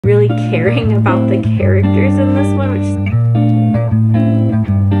really caring about the characters in this one, which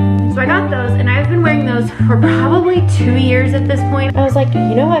so I got those and I've been wearing those for probably 2 years at this point. I was like,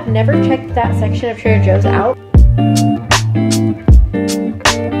 you know, I've never checked that section of Trader Joe's out.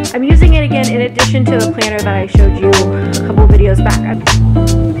 I'm using it again in addition to the planner that I showed you a couple videos back.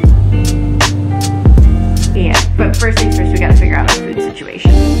 Yeah, but first things first, we gotta figure out our food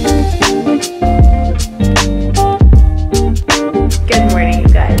situation. Good morning, you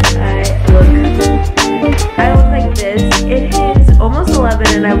guys. I look like this. It is almost 11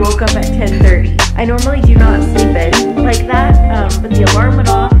 and I woke up at 10:30. I normally do not sleep in like that, but the alarm went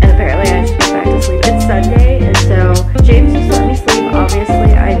off and apparently I just went back to sleep. It's Sunday and so James just let me sleep.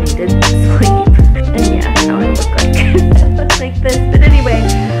 Obviously I needed sleep. And yeah, now I look like, I look like this. But anyway,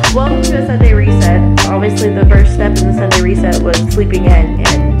 welcome to a Sunday reset. Obviously the first step in the Sunday reset was sleeping in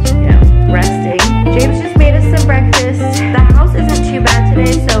and, you know, resting. James just made us some breakfast. The house isn't too bad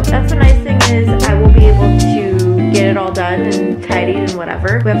today, so that's the nice thing is I will be able to get it all done and tidied and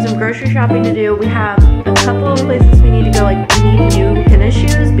whatever. We have some grocery shopping to do. We have a couple of places we need to go, like we need new tennis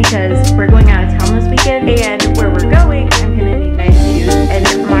shoes because we're going out of town this weekend, and where we're going, I'm gonna need nice shoes,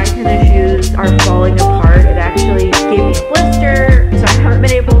 and my tennis shoes are falling apart. It actually gave me a blister, so I haven't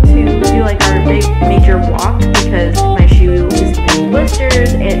been able to do like our big major walk because my shoe is getting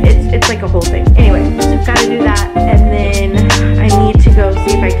blisters, and it's like a whole thing. Anyway, so I've got to do that, and then I need to go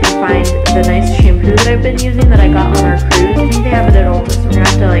see if I can find the nice shampoo that I've been using that I got on our cruise. I think they have it at Ulta, so we're gonna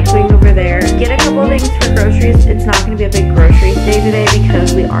have to like swing over there, get a couple of things for groceries. It's not gonna be a big grocery day today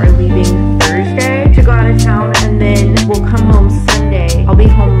because we are leaving Thursday to go out of town, and then we'll come home Sunday. I'll be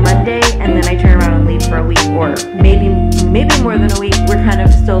home Monday, and then I turn around and leave for a week, or maybe more than a week. We're kind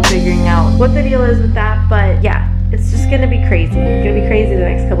of still figuring out what the deal is with that, but yeah. It's just gonna be crazy. It's gonna be crazy the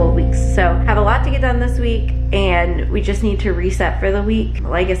next couple of weeks. So have a lot to get done this week and we just need to reset for the week.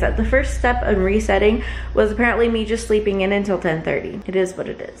 Like I said, the first step in resetting was apparently me just sleeping in until 10:30. It is what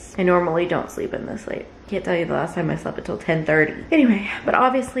it is. I normally don't sleep in this late. Can't tell you the last time I slept until 10:30. Anyway, but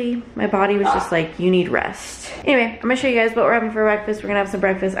obviously my body was just like, you need rest. Anyway, I'm gonna show you guys what we're having for breakfast. We're gonna have some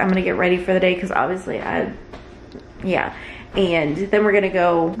breakfast. I'm gonna get ready for the day because obviously yeah. And then we're gonna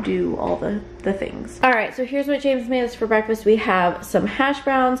go do all the things. All right, so here's what James made us for breakfast. We have some hash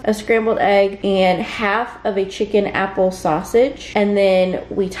browns, a scrambled egg, and half of a chicken apple sausage. And then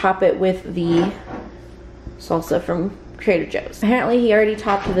we top it with the salsa from Trader Joe's. Apparently he already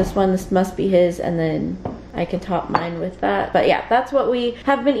topped this one. This must be his, and then I can top mine with that. But yeah, that's what we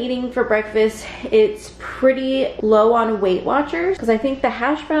have been eating for breakfast. It's pretty low on Weight Watchers because I think the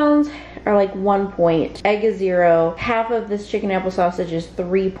hash browns are like 1 point, egg is 0, half of this chicken apple sausage is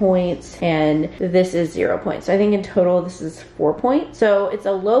 3 points, and this is 0 points. So I think in total this is 4 points. So it's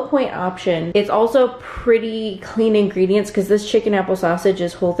a low point option. It's also pretty clean ingredients because this chicken apple sausage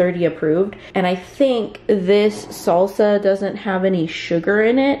is Whole30 approved, and I think this salsa doesn't have any sugar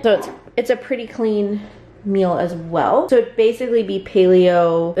in it. So it's a pretty clean meal as well. So it'd basically be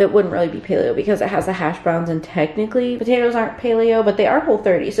paleo. It wouldn't really be paleo because it has the hash browns, and technically potatoes aren't paleo, but they are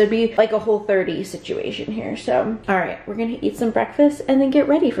Whole30. So it'd be like a Whole30 situation here. So all right, we're gonna eat some breakfast and then get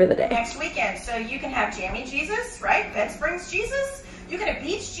ready for the day. Next weekend, so you can have Jammy Jesus, right? Bed Springs Jesus. You can have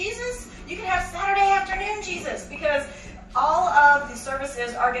Beach Jesus. You can have Saturday afternoon Jesus, because all of the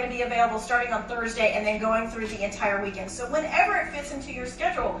services are going to be available starting on Thursday and then going through the entire weekend. So whenever it fits into your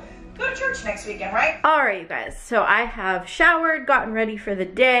schedule, go to church next weekend, right? All right, you guys. So I have showered, gotten ready for the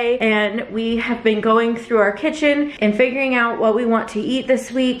day, and we have been going through our kitchen and figuring out what we want to eat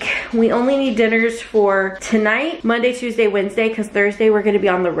this week. We only need dinners for tonight, Monday, Tuesday, Wednesday, because Thursday we're going to be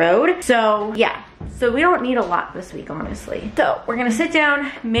on the road. So yeah. So we don't need a lot this week, honestly. So we're gonna sit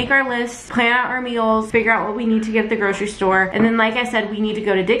down, make our list, plan out our meals, figure out what we need to get at the grocery store. And then, like I said, we need to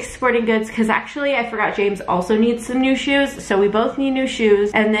go to Dick's Sporting Goods because actually I forgot James also needs some new shoes. So we both need new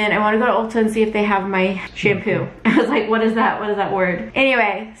shoes. And then I wanna go to Ulta and see if they have my shampoo. I was like, what is that? What is that word?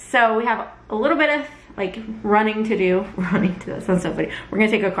 Anyway, so we have a little bit of like running to do. That sounds so funny. We're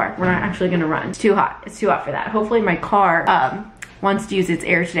gonna take a car. We're not actually gonna run. It's too hot. It's too hot for that. Hopefully my car, wants to use its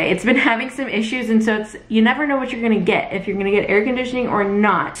air today. It's been having some issues, and so you never know what you're gonna get, if you're gonna get air conditioning or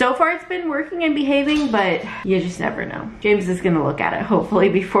not. So far it's been working and behaving, but you just never know. James is gonna look at it hopefully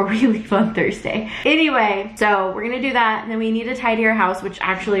before we leave on Thursday. Anyway, so we're gonna do that, and then we need to tidy our house, which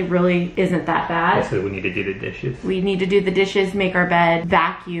actually really isn't that bad. Also, we need to do the dishes. We need to do the dishes, make our bed,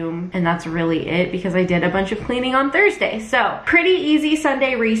 vacuum, and that's really it because I did a bunch of cleaning on Thursday. So pretty easy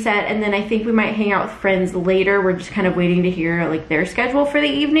Sunday reset, and then I think we might hang out with friends later. We're just kind of waiting to hear like their schedule for the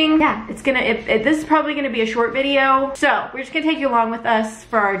evening. Yeah, it's gonna, this is probably gonna be a short video. So we're just gonna take you along with us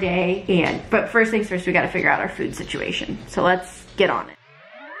for our day. But first things first, we gotta figure out our food situation. So let's get on it.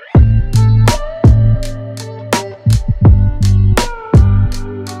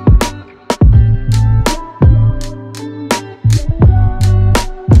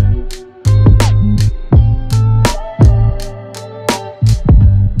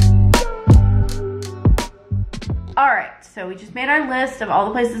 All right, so we just made our list of all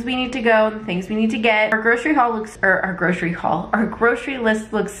the places we need to go and the things we need to get. Our grocery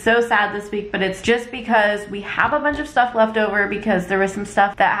list looks so sad this week, but it's just because we have a bunch of stuff left over because there was some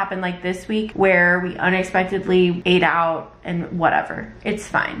stuff that happened like this week where we unexpectedly ate out and whatever. It's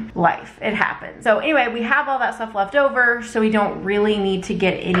fine. Life. It happens. So anyway, we have all that stuff left over, so we don't really need to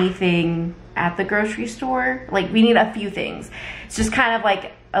get anything at the grocery store. Like, we need a few things. It's just kind of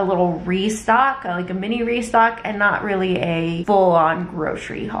like a little restock, like a mini restock, and not really a full-on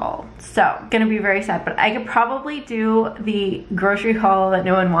grocery haul. So gonna be very sad, but I could probably do the grocery haul that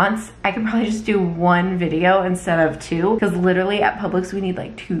no one wants. I could probably just do one video instead of two, because literally at Publix we need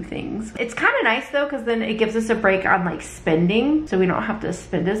like 2 things. It's kind of nice though, because then it gives us a break on like spending, so we don't have to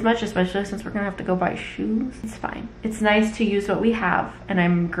spend as much, especially since we're gonna have to go buy shoes. It's fine. It's nice to use what we have, and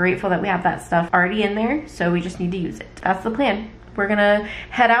I'm grateful that we have that stuff already in there, so we just need to use it. That's the plan. We're gonna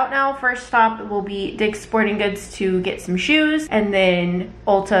head out now. First stop will be Dick's Sporting Goods to get some shoes, and then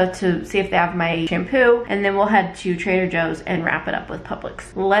Ulta to see if they have my shampoo, and then we'll head to Trader Joe's and wrap it up with Publix.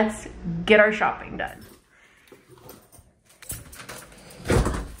 Let's get our shopping done.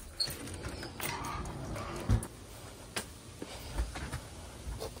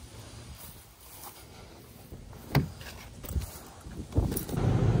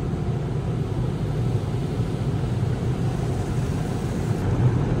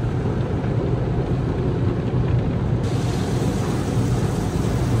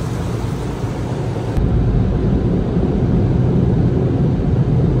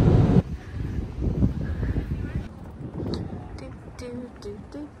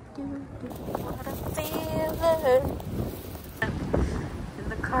 What a feeling.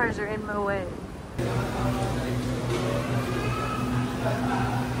 And the cars are in my way.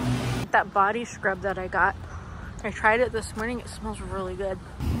 That body scrub that I got, I tried it this morning. It smells really good.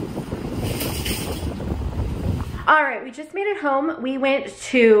 All right, we just made it home. We went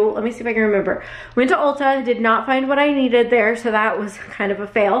to, let me see if I can remember. Went to Ulta, did not find what I needed there, so that was kind of a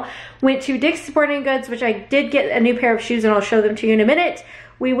fail. Went to Dick's Sporting Goods, which I did get a new pair of shoes, and I'll show them to you in a minute.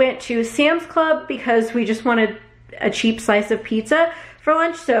 We went to Sam's Club because we just wanted a cheap slice of pizza for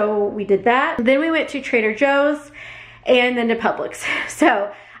lunch, so we did that. Then we went to Trader Joe's and then to Publix.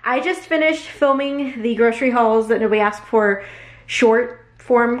 So I just finished filming the grocery hauls that nobody asked for, short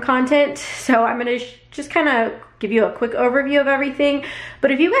form content. So I'm gonna just kind of give you a quick overview of everything.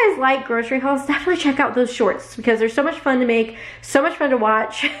 But if you guys like grocery hauls, definitely check out those shorts because they're so much fun to make, so much fun to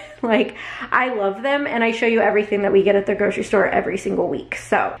watch. Like, I love them, and I show you everything that we get at the grocery store every single week.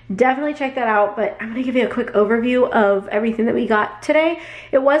 So definitely check that out, but I'm gonna give you a quick overview of everything that we got today.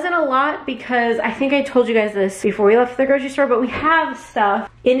 It wasn't a lot because I think I told you guys this before we left the grocery store, but we have stuff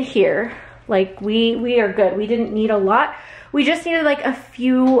in here. Like, we are good. We didn't need a lot. We just needed like a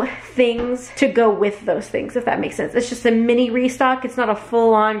few things to go with those things, if that makes sense. It's just a mini restock. It's not a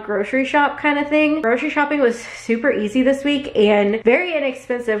full-on grocery shop kind of thing. Grocery shopping was super easy this week and very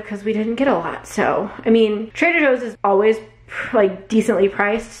inexpensive because we didn't get a lot. So, I mean, Trader Joe's is always like decently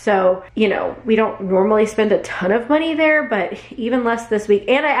priced, so you know, we don't normally spend a ton of money there, but even less this week.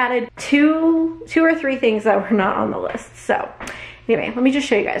 And I added two or three things that were not on the list. So anyway, let me just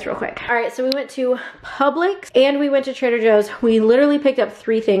show you guys real quick. All right, so we went to Publix and we went to Trader Joe's. We literally picked up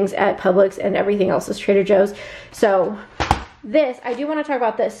 3 things at Publix and everything else is Trader Joe's. So this, I do want to talk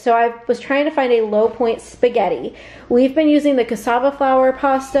about this. So I was trying to find a low point spaghetti. We've been using the cassava flour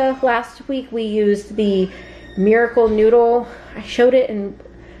pasta. Last week we used the Miracle Noodle. I showed it in,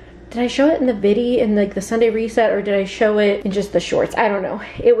 did I show it in the video in like the Sunday reset, or did I show it in just the shorts? I don't know.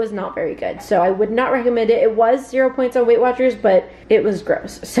 It was not very good, so I would not recommend it. It was 0 points on Weight Watchers, but it was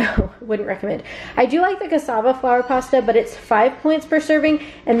gross, so wouldn't recommend. I do like the cassava flour pasta, but it's 5 points per serving,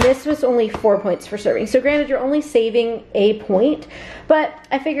 and this was only 4 points per serving. So granted, you're only saving a point, but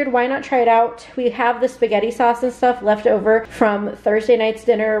I figured why not try it out. We have the spaghetti sauce and stuff left over from Thursday night's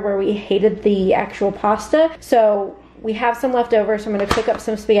dinner where we hated the actual pasta, so we have some left over, so I'm gonna cook up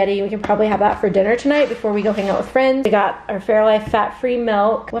some spaghetti. We can probably have that for dinner tonight before we go hang out with friends. We got our Fairlife fat-free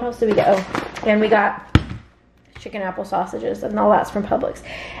milk. What else did we get? Oh, and we got chicken apple sausages, and all that's from Publix.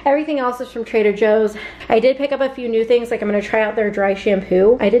 Everything else is from Trader Joe's. I did pick up a few new things, like I'm gonna try out their dry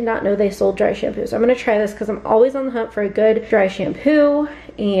shampoo. I did not know they sold dry shampoo, so I'm gonna try this because I'm always on the hunt for a good dry shampoo,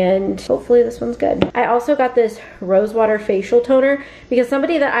 and hopefully this one's good. I also got this Rosewater facial toner because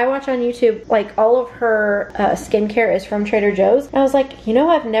somebody that I watch on YouTube, like all of her skincare is from Trader Joe's. And I was like, you know,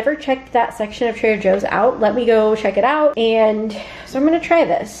 I've never checked that section of Trader Joe's out. Let me go check it out. And so I'm gonna try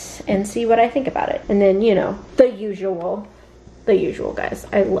this and see what I think about it. And then, you know, the usual guys.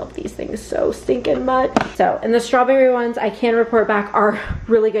 I love these things so stinking much. So, and the strawberry ones I can report back are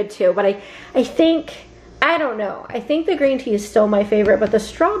really good too, but I think I I don't know. I think the green tea is still my favorite, but the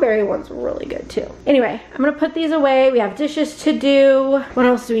strawberry one's really good too. Anyway, I'm gonna put these away. We have dishes to do. What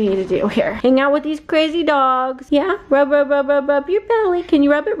else do we need to do here? Hang out with these crazy dogs. Yeah, rub your belly. Can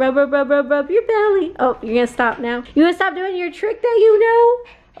you rub it? Rub your belly. Oh, you're gonna stop now? You gonna stop doing your trick that you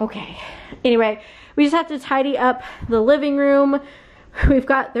know? Okay. Anyway, we just have to tidy up the living room. We've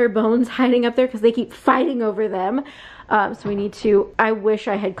got their bones hiding up there because they keep fighting over them. So we need to, I wish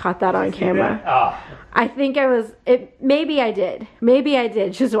I had caught that on camera. I think maybe I did. Maybe I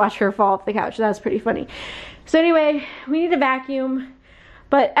did just watch her fall off the couch. That's pretty funny. So anyway, we need to vacuum,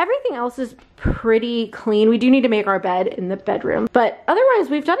 but everything else is pretty clean. We do need to make our bed in the bedroom, but otherwise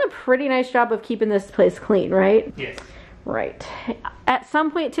we've done a pretty nice job of keeping this place clean, right? Yes. Right. At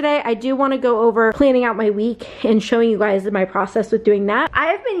some point today, I do want to go over planning out my week and showing you guys my process with doing that. I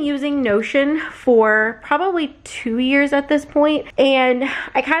have been using Notion for probably 2 years at this point, and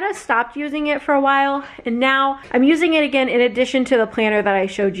I kind of stopped using it for a while, and now I'm using it again in addition to the planner that I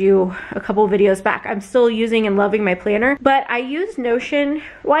showed you a couple videos back. I'm still using and loving my planner, but I use Notion.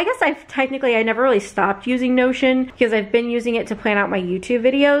 Well, I guess I never really stopped using Notion because I've been using it to plan out my YouTube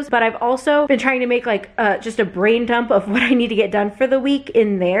videos, but I've also been trying to make like just a brain dump of what I need to get done for the week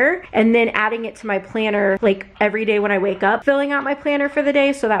in there, and then adding it to my planner like every day when I wake up, filling out my planner for the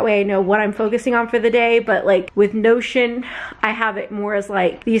day so that way I know what I'm focusing on for the day. But like with Notion, I have it more as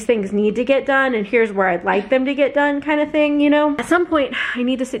like these things need to get done and here's where I'd like them to get done kind of thing, you know? At some point I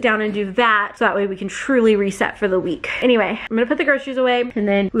need to sit down and do that so that way we can truly reset for the week. Anyway, I'm gonna put the groceries away and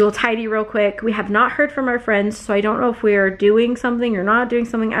then we will tidy real quick. We have not heard from our friends, so I don't know if we are doing something or not doing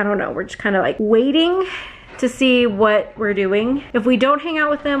something. I don't know. We're just kind of like waiting to see what we're doing. If we don't hang out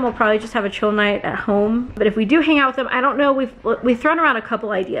with them, we'll probably just have a chill night at home. But if we do hang out with them, I don't know, we've thrown around a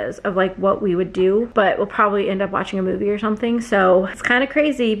couple ideas of like what we would do, but we'll probably end up watching a movie or something. So it's kind of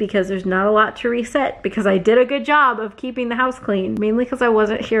crazy because there's not a lot to reset because I did a good job of keeping the house clean, mainly because I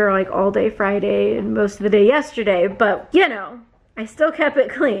wasn't here like all day Friday and most of the day yesterday, but you know, I still kept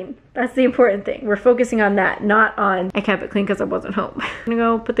it clean. That's the important thing. We're focusing on that, not on I kept it clean because I wasn't home. I'm gonna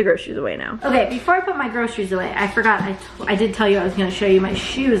go put the groceries away now. Okay, before I put my groceries away, I forgot, I did tell you I was gonna show you my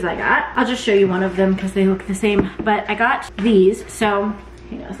shoes I got. I'll just show you one of them because they look the same, but I got these, so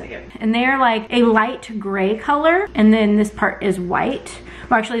hang on a second. And they're like a light gray color, and then this part is white.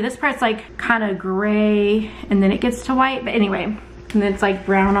 Well, actually this part's like kind of gray, and then it gets to white, but anyway, and then it's like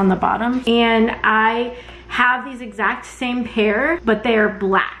brown on the bottom. And I have these exact same pair, but they are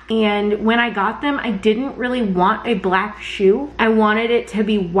black. And when I got them, I didn't really want a black shoe. I wanted it to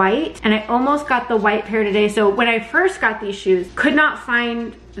be white, and I almost got the white pair today. So when I first got these shoes, could not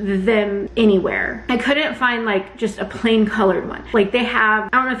find them anywhere. I couldn't find like just a plain colored one. Like they have,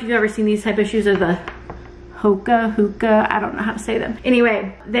 I don't know if you've ever seen these type of shoes, or the hookah, I don't know how to say them.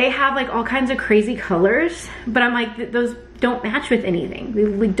 Anyway, they have like all kinds of crazy colors, but I'm like, those don't match with anything.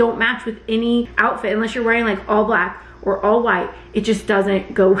 They don't match with any outfit unless you're wearing like all black or all white. It just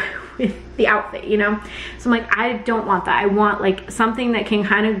doesn't go with the outfit, you know? So I'm like, I don't want that. I want like something that can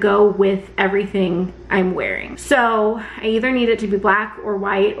kind of go with everything I'm wearing. So I either need it to be black or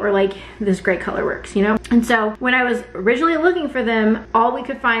white, or like this gray color works, you know? And so when I was originally looking for them, all we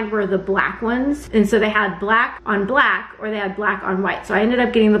could find were the black ones. And so they had black on black, or they had black on white. So I ended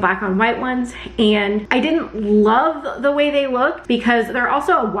up getting the black on white ones, and I didn't love the way they looked because they're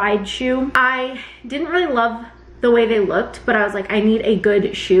also a wide shoe. I didn't really love the way they looked, but I was like, I need a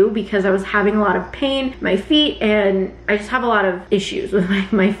good shoe because I was having a lot of pain, my feet, and I just have a lot of issues with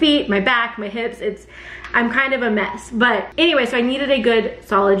my feet, my back, my hips. I'm kind of a mess. But anyway, so I needed a good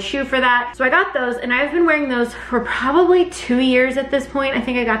solid shoe for that. So I got those, and I've been wearing those for probably 2 years at this point. I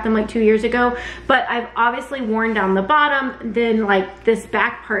think I got them like 2 years ago, but I've obviously worn down the bottom. Then like this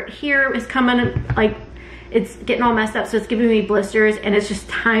back part here is coming, like it's getting all messed up, so it's giving me blisters, and it's just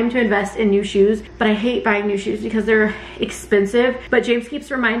time to invest in new shoes. But I hate buying new shoes because they're expensive. But James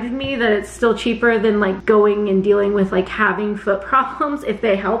keeps reminding me that it's still cheaper than like going and dealing with like having foot problems if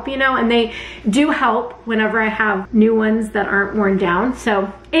they help, you know, and they do help whenever I have new ones that aren't worn down.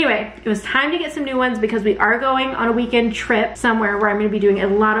 So anyway, it was time to get some new ones because we are going on a weekend trip somewhere where I'm gonna be doing a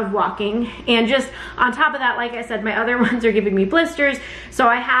lot of walking. And just on top of that, like I said, my other ones are giving me blisters. So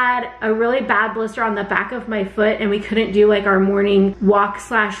I had a really bad blister on the back of my foot, and we couldn't do like our morning walk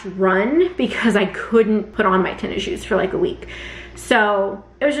 / run because I couldn't put on my tennis shoes for like a week. So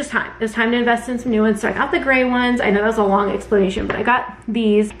it was just time. It was time to invest in some new ones. So I got the gray ones. I know that was a long explanation, but I got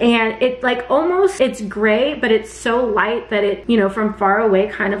these, and it like almost, it's gray, but it's so light that it, you know, from far away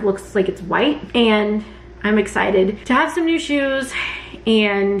kind of looks like it's white. And I'm excited to have some new shoes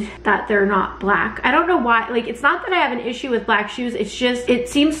and that they're not black. I don't know why, like it's not that I have an issue with black shoes. It's just, it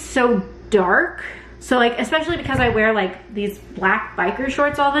seems so dark. So like, especially because I wear like these black biker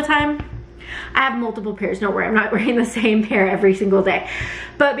shorts all the time. I have multiple pairs, don't worry, I'm not wearing the same pair every single day.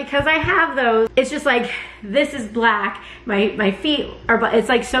 But because I have those, it's just like, this is black, my feet are, it's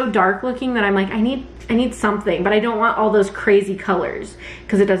like so dark looking that I'm like, I need something, but I don't want all those crazy colors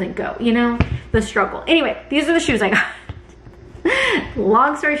because it doesn't go, you know, the struggle. Anyway, these are the shoes I got.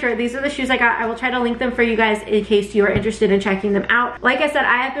 Long story short, these are the shoes I got. I will try to link them for you guys in case you are interested in checking them out. Like I said,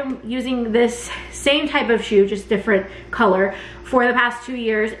 I have been using this same type of shoe, just different color, for the past 2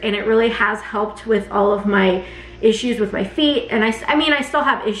 years, and it really has helped with all of my issues with my feet. And I mean, I still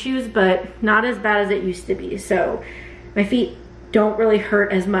have issues, but not as bad as it used to be. So my feet don't really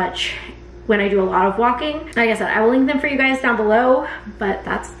hurt as much when I do a lot of walking. Like I said, I will link them for you guys down below, but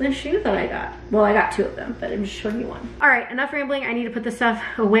that's the shoe that I got. Well, I got 2 of them, but I'm just showing you one. All right, enough rambling. I need to put this stuff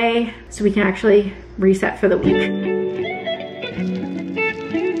away so we can actually reset for the week.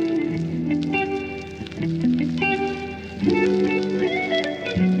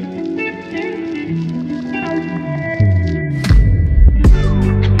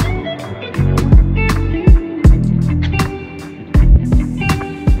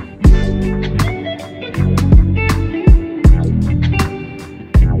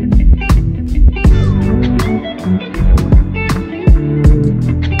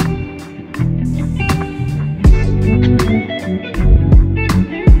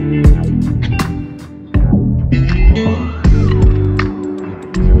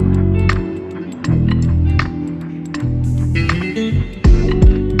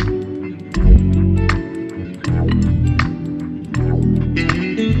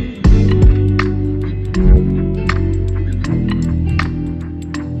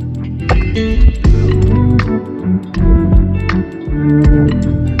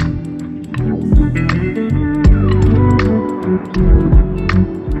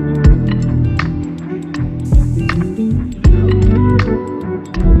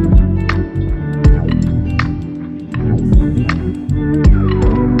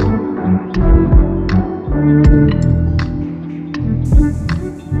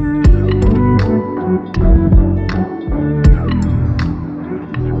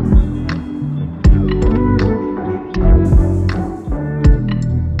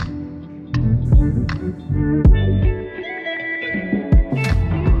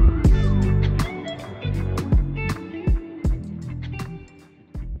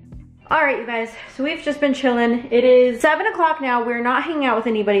 Alright you guys, so we've just been chilling. It is 7 o'clock now. We're not hanging out with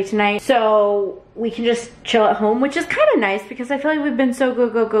anybody tonight, so we can just chill at home, which is kind of nice because I feel like we've been so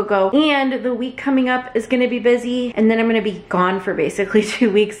go. And the week coming up is gonna be busy, and then I'm gonna be gone for basically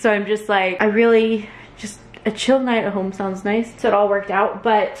 2 weeks, so I'm just like, a chill night at home sounds nice. So it all worked out,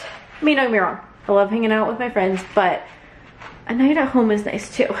 but I mean, don't get me wrong, I love hanging out with my friends, but a night at home is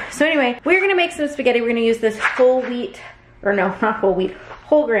nice too. So anyway, we're gonna make some spaghetti. We're gonna use this whole wheat, or no, not whole wheat,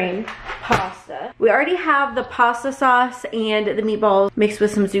 whole grain pasta. We already have the pasta sauce and the meatballs mixed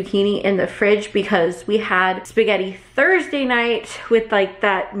with some zucchini in the fridge because we had spaghetti Thursday night with like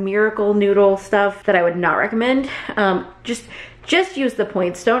that miracle noodle stuff that I would not recommend. Just use the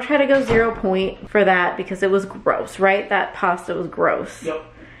points. Don't try to go 0 point for that because it was gross, right? That pasta was gross. Yep.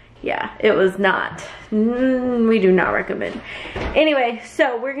 Yeah, it was not. We do not recommend. Anyway,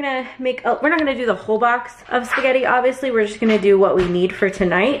 so we're gonna make, we're not gonna do the whole box of spaghetti, obviously. We're just gonna do what we need for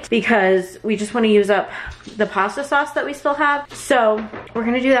tonight because we just wanna use up the pasta sauce that we still have. So we're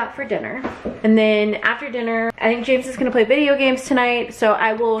gonna do that for dinner. And then after dinner, I think James is gonna play video games tonight. So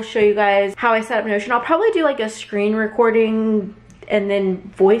I will show you guys how I set up Notion. I'll probably do like a screen recording and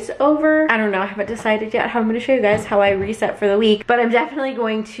then voiceover. I don't know, I haven't decided yet how I'm gonna show you guys how I reset for the week, but I'm definitely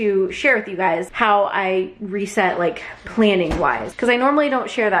going to share with you guys how I reset, like planning wise, because I normally don't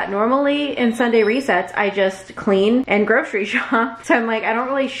share that. Normally in Sunday resets, I just clean and grocery shop. So I'm like, I don't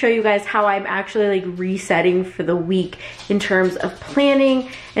really show you guys how I'm actually like resetting for the week in terms of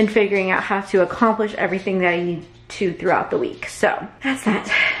planning and figuring out how to accomplish everything that I need to throughout the week. So that's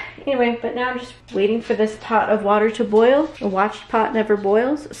that. Anyway, but now I'm just waiting for this pot of water to boil. A watched pot never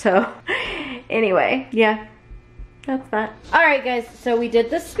boils. So anyway, yeah, that's that. All right, guys, so we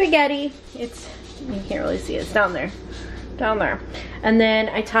did the spaghetti. It's, you can't really see it, it's down there. Down there. And then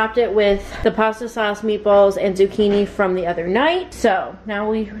I topped it with the pasta sauce, meatballs, and zucchini from the other night. So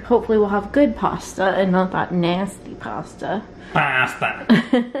now we hopefully will have good pasta and not that nasty pasta.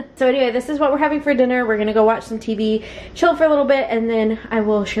 So anyway, this is what we're having for dinner. We're gonna go watch some TV, chill for a little bit, and then I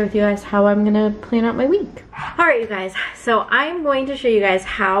will share with you guys how I'm gonna plan out my week. All right, you guys, so I'm going to show you guys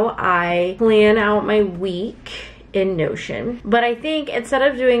how I plan out my week in Notion. But I think instead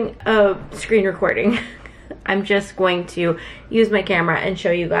of doing a screen recording, I'm just going to use my camera and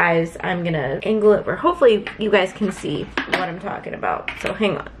show you guys. I'm gonna angle it where hopefully you guys can see what I'm talking about. So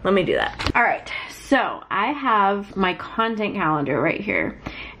hang on, let me do that. All right, so I have my content calendar right here.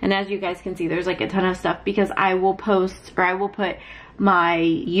 And as you guys can see, there's like a ton of stuff because I will post, or I will put my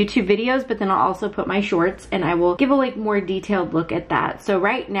YouTube videos, but then I'll also put my shorts, and I will give a like more detailed look at that. So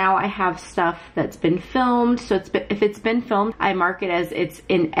right now I have stuff that's been filmed. So if it's been filmed, I mark it as it's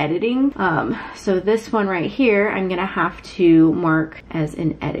in editing. So this one right here, I'm gonna have to mark as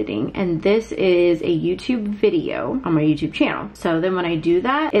in editing. And this is a YouTube video on my YouTube channel. So then when I do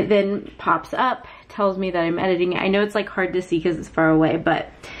that, it then pops up, tells me that I'm editing it. I know it's like hard to see because it's far away,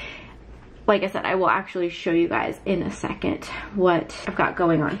 but like I said, I will actually show you guys in a second what I've got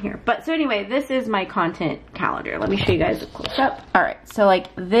going on here. But so anyway, this is my content calendar. Let me show you guys a close up. All right, so like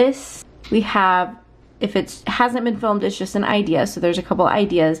this, we have, if it hasn't been filmed, it's just an idea. So there's a couple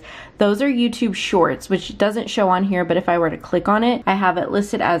ideas. Those are YouTube shorts, which doesn't show on here, but if I were to click on it, I have it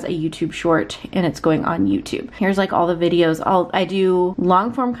listed as a YouTube short and it's going on YouTube. Here's like all the videos. I do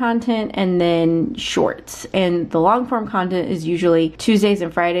long form content and then shorts. And the long form content is usually Tuesdays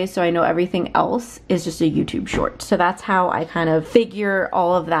and Fridays. So I know everything else is just a YouTube short. So that's how I kind of figure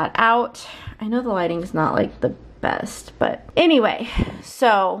all of that out. I know the lighting's not like the best, but anyway,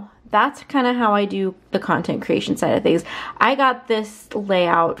 so that's kind of how I do the content creation side of things. I got this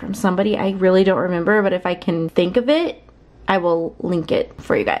layout from somebody, I really don't remember, but if I can think of it, I will link it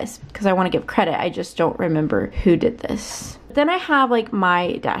for you guys because I want to give credit. I just don't remember who did this. Then I have like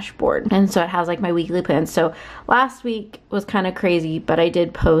my dashboard, and so it has like my weekly plans. So last week was kind of crazy, but I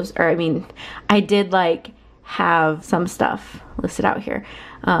did post, or I mean, I did like have some stuff listed out here,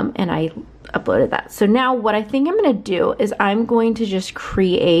 and I uploaded that. So now what I think I'm gonna do is I'm going to just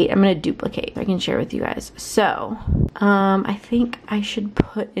create, I'm gonna duplicate. I can share with you guys. So I think I should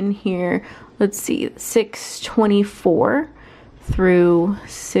put in here, let's see, 6/24 through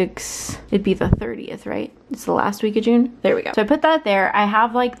it'd be the 30th, right? It's the last week of June. There we go. So I put that there. I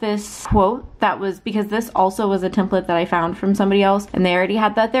have like this quote that was, because this also was a template that I found from somebody else and they already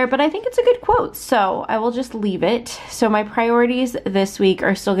had that there, but I think it's a good quote. So I will just leave it. So my priorities this week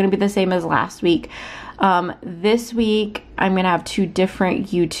are still gonna be the same as last week. This week, I'm gonna have 2 different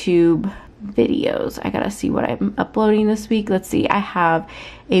YouTube videos. I gotta see what I'm uploading this week. Let's see, I have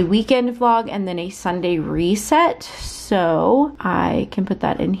a weekend vlog and then a Sunday reset. So I can put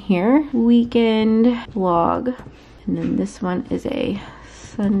that in here. Weekend vlog. And then this one is a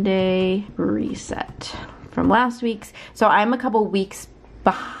Sunday reset from last week's. So I'm a couple weeks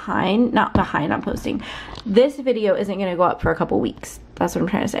behind, not behind on posting. This video isn't gonna go up for a couple weeks. That's what I'm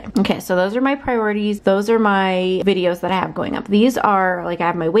trying to say. Okay, so those are my priorities. Those are my videos that I have going up. These are, like, I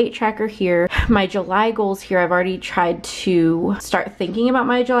have my weight tracker here. My July goals here, I've already tried to start thinking about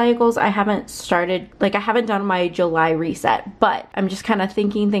my July goals. I haven't started, like, I haven't done my July reset, but I'm just kind of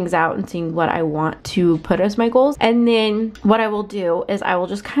thinking things out and seeing what I want to put as my goals. And then what I will do is I will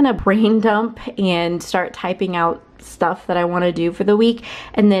just kind of brain dump and start typing out stuff that I want to do for the week,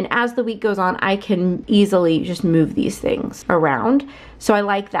 and then as the week goes on I can easily just move these things around. So I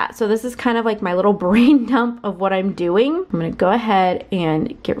like that. So this is kind of like my little brain dump of what I'm doing. I'm gonna go ahead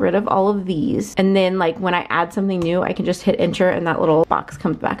and get rid of all of these, and then like when I add something new I can just hit enter and that little box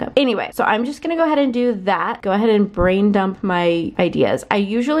comes back up. Anyway, so I'm just gonna go ahead and do that. Go ahead and brain dump my ideas. I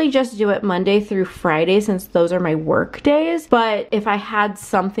usually just do it Monday through Friday since those are my work days, but if I had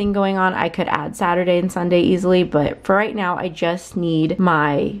something going on I could add Saturday and Sunday easily, but for right now I just need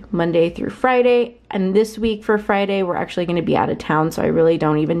my Monday through Friday. And this week for Friday, we're actually gonna be out of town, so I really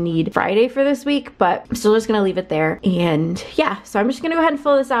don't even need Friday for this week, but I'm still just gonna leave it there. And yeah, so I'm just gonna go ahead and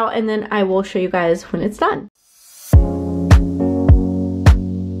fill this out and then I will show you guys when it's done.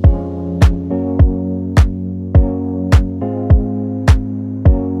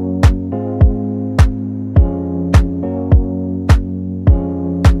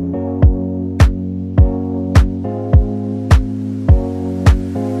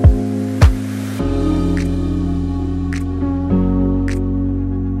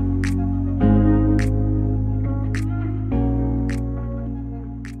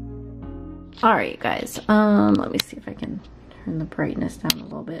 All right, guys, let me see if I can turn the brightness down a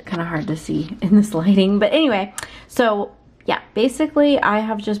little bit. Kind of hard to see in this lighting, but anyway, so yeah, basically I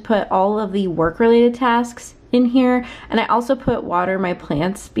have just put all of the work-related tasks in here, and I also put water my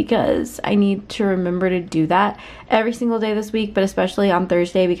plants because I need to remember to do that every single day this week, but especially on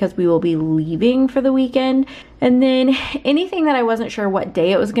Thursday because we will be leaving for the weekend. And then anything that I wasn't sure what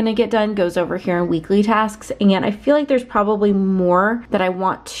day it was gonna get done goes over here in weekly tasks, and I feel like there's probably more that I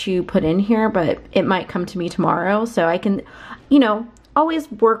want to put in here, but it might come to me tomorrow, so I can, you know,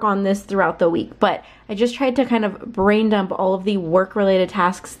 always work on this throughout the week, but I just tried to kind of brain dump all of the work-related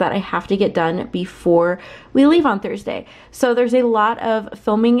tasks that I have to get done before we leave on Thursday. So there's a lot of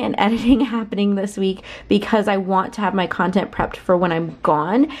filming and editing happening this week because I want to have my content prepped for when I'm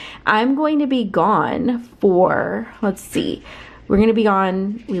gone. I'm going to be gone for, let's see, we're going to be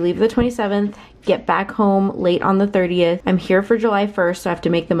gone, we leave the 27th, get back home late on the 30th. I'm here for July 1st, so I have to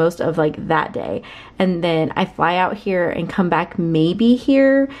make the most of like that day. And then I fly out here and come back maybe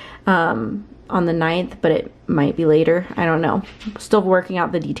here on the 9th, but it might be later. I don't know. Still working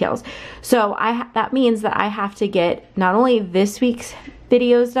out the details. So that means that I have to get not only this week's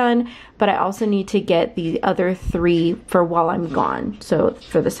videos done, but I also need to get the other 3 for while I'm gone. So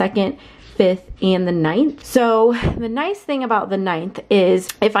for the 2nd, 5th, and the 9th. So the nice thing about the 9th is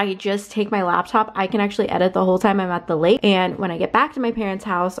if I just take my laptop, I can actually edit the whole time I'm at the lake. And when I get back to my parents'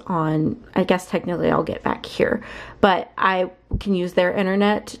 house on, I guess technically I'll get back here, but I can use their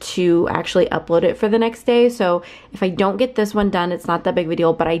internet to actually upload it for the next day. So if I don't get this one done, it's not that big of a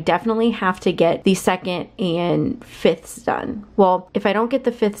deal, but I definitely have to get the 2nd and 5th done. Well, if I don't get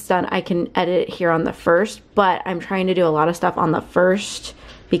the 5th done, I can edit it here on the 1st, but I'm trying to do a lot of stuff on the 1st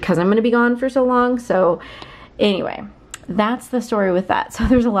because I'm going to be gone for so long. So anyway, that's the story with that. So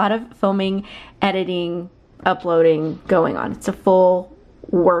there's a lot of filming, editing, uploading going on. It's a full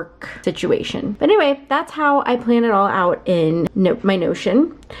work situation. But anyway, that's how I plan it all out in my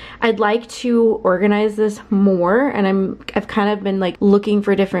Notion. I'd like to organize this more, and I've kind of been like looking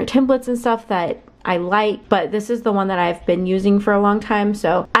for different templates and stuff that I like, but this is the one that I've been using for a long time.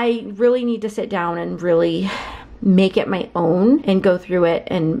 So I really need to sit down and really make it my own and go through it.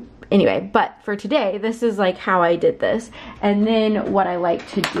 And anyway, but for today, this is like how I did this. And then what I like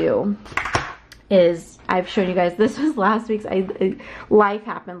to do is, I've shown you guys, this was last week's, life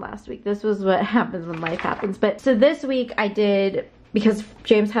happened last week. This was what happens when life happens. But so this week I did, because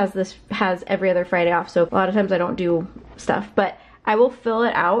James has every other Friday off, so a lot of times I don't do stuff, but I will fill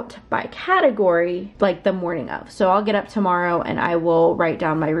it out by category like the morning of. So I'll get up tomorrow and I will write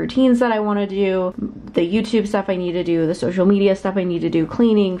down my routines that I want to do, the YouTube stuff I need to do, the social media stuff I need to do,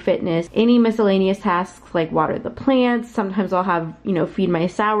 cleaning, fitness, any miscellaneous tasks like water the plants. Sometimes I'll have, you know, feed my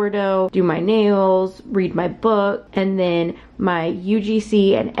sourdough, do my nails, read my book, and then my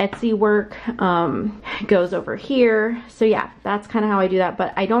UGC and Etsy work goes over here. So yeah, that's kind of how I do that,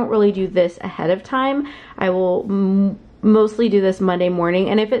 but I don't really do this ahead of time. I will mostly do this Monday morning,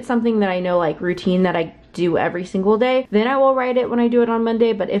 and if it's something that I know, like routine that I do every single day, then I will write it when I do it on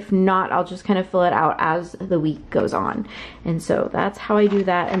Monday. But if not, I'll just kind of fill it out as the week goes on. And so that's how I do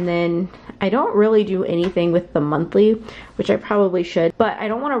that. And then I don't really do anything with the monthly, which I probably should, but I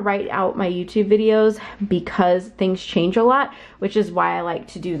don't want to write out my YouTube videos because things change a lot, which is why I like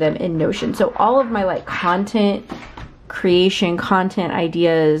to do them in Notion. So all of my like content creation, content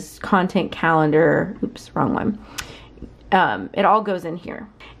ideas, content calendar, oops, wrong one. It all goes in here.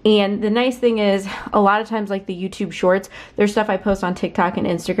 And the nice thing is, a lot of times like the YouTube shorts, there's stuff I post on TikTok and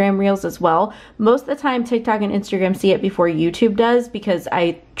Instagram reels as well. Most of the time TikTok and Instagram see it before YouTube does, because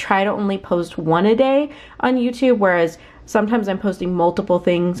I try to only post one a day on YouTube, whereas sometimes I'm posting multiple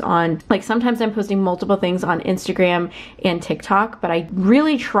things on, like sometimes I'm posting multiple things on Instagram and TikTok, but I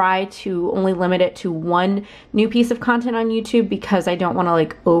really try to only limit it to one new piece of content on YouTube because I don't want to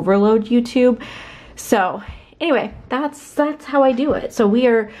like overload YouTube. So anyway, that's how I do it. So we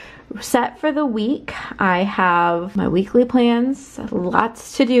are set for the week. I have my weekly plans,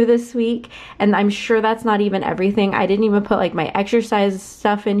 lots to do this week, and I'm sure that's not even everything. I didn't even put like my exercise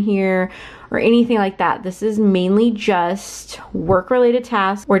stuff in here or anything like that. This is mainly just work-related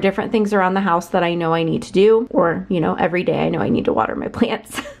tasks or different things around the house that I know I need to do, or, you know, every day I know I need to water my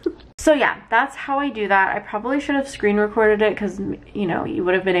plants. So yeah, that's how I do that. I probably should have screen recorded it because, you know, you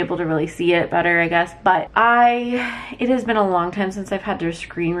would have been able to really see it better, I guess. But it has been a long time since I've had to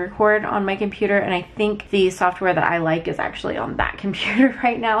screen record on my computer, and I think the software that I like is actually on that computer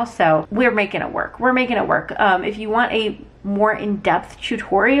right now. So we're making it work. We're making it work. If you want a more in-depth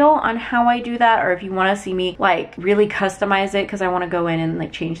tutorial on how I do that, or if you want to see me like really customize it because I want to go in and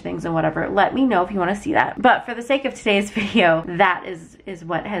like change things and whatever, let me know if you want to see that. But for the sake of today's video, that is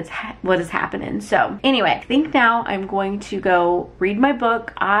what is happening. So anyway, I think now I'm going to go read my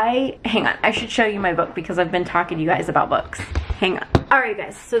book. Hang on, I should show you my book because I've been talking to you guys about books. Hang on. All right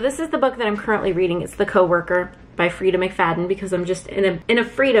guys, so this is the book that I'm currently reading. It's The Coworker by Frida McFadden, because I'm just in a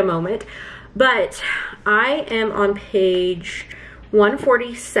Frida moment. But I am on page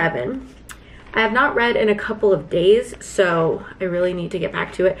 147. I have not read in a couple of days, so I really need to get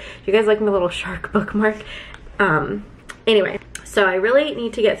back to it. You guys like my little shark bookmark? Anyway, So I really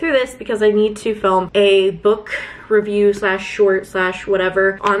need to get through this because I need to film a book review slash short slash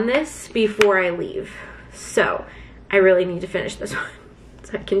whatever on this before I leave. So I really need to finish this one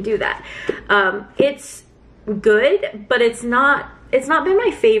so I can do that. It's good, but it's not been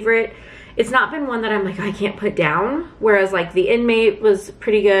my favorite. It's not been one that I'm like, I can't put down. Whereas like The Inmate was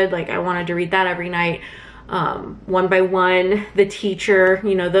pretty good. Like I wanted to read that every night. One by One, The Teacher,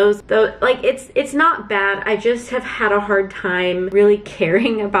 you know, those like it's not bad. I just have had a hard time really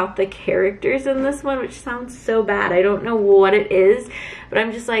caring about the characters in this one, which sounds so bad. I don't know what it is, but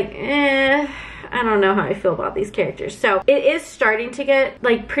I'm just like, I don't know how I feel about these characters. So it is starting to get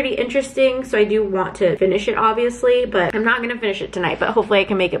like pretty interesting. So I do want to finish it obviously, but I'm not gonna finish it tonight, but hopefully I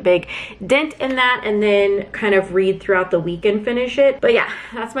can make a big dent in that and then kind of read throughout the week and finish it. But yeah,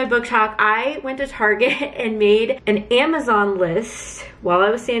 that's my book talk. I went to Target and made an Amazon list while I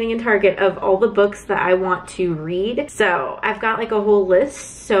was standing in Target of all the books that I want to read. So I've got like a whole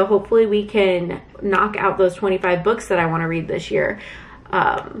list. So hopefully we can knock out those 25 books that I want to read this year.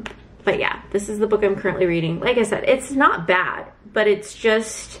 But yeah, this is the book I'm currently reading. Like I said, it's not bad, but it's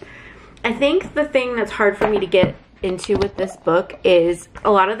just, I think the thing that's hard for me to get into with this book is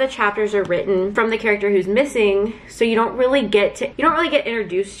a lot of the chapters are written from the character who's missing, so you don't really get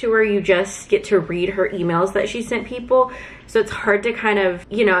introduced to her. You just get to read her emails that she sent people. So it's hard to kind of,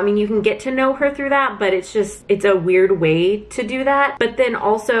 you know, I mean, you can get to know her through that, but it's a weird way to do that. But then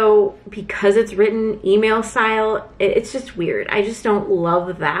also because it's written email style, it's just weird. I just don't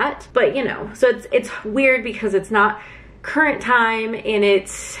love that. But you know, so it's weird because it's not current time and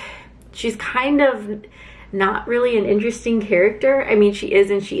she's kind of not really an interesting character. I mean, she is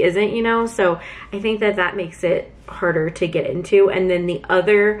and she isn't, you know, so I think that makes it harder to get into. And then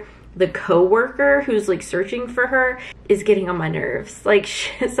the co-worker who's like searching for her is getting on my nerves. Like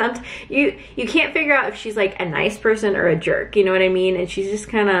sometimes you can't figure out if she's like a nice person or a jerk, you know what I mean? And she's just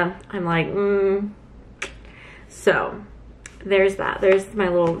kind of, I'm like, So there's that. There's my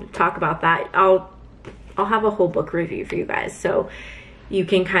little talk about that. I'll have a whole book review for you guys, so you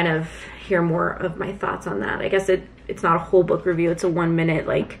can kind of hear more of my thoughts on that. I guess it's not a whole book review. It's a 1 minute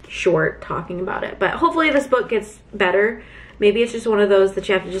like short talking about it. But hopefully this book gets better. Maybe it's just one of those that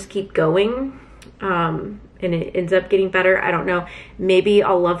you have to just keep going and it ends up getting better. I don't know. Maybe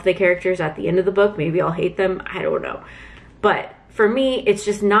I'll love the characters at the end of the book. Maybe I'll hate them. I don't know. But for me, it's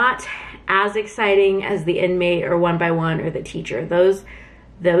just not as exciting as The Inmate or One by One or The Teacher. Those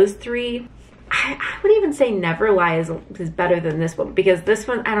three, I would even say Never Lie is better than this one, because this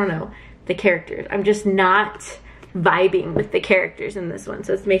one, I don't know, the characters. I'm just not vibing with the characters in this one.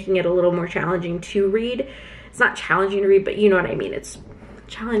 So it's making it a little more challenging to read. It's not challenging to read, but you know what I mean. It's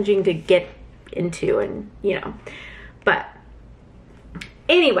challenging to get into and, you know. But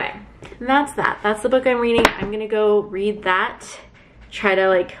anyway, that's that. That's the book I'm reading. I'm going to go read that. Try to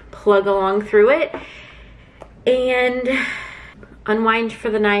like plug along through it. And unwind for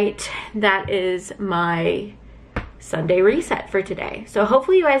the night. That is my Sunday reset for today. So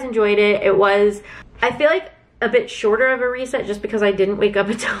hopefully you guys enjoyed it. It was, I feel like, a bit shorter of a reset just because I didn't wake up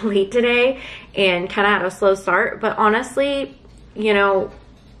until late today and kind of had a slow start. But honestly, you know,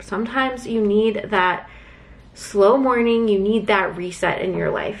 sometimes you need that slow morning, you need that reset in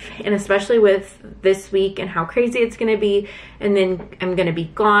your life. And especially with this week and how crazy it's going to be, and then I'm going to be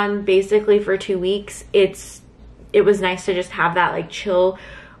gone basically for 2 weeks. It was nice to just have that like chill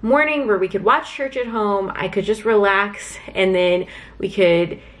morning where we could watch church at home. I could just relax, and then we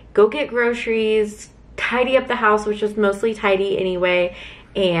could go get groceries, tidy up the house, which was mostly tidy anyway,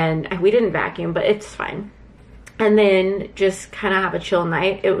 and we didn't vacuum, but it's fine. And then just kind of have a chill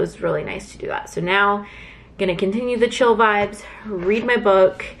night. It was really nice to do that. So now I'm gonna continue the chill vibes, read my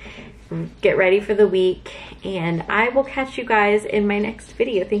book, get ready for the week, and I will catch you guys in my next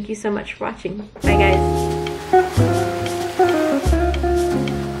video. Thank you so much for watching. Bye guys.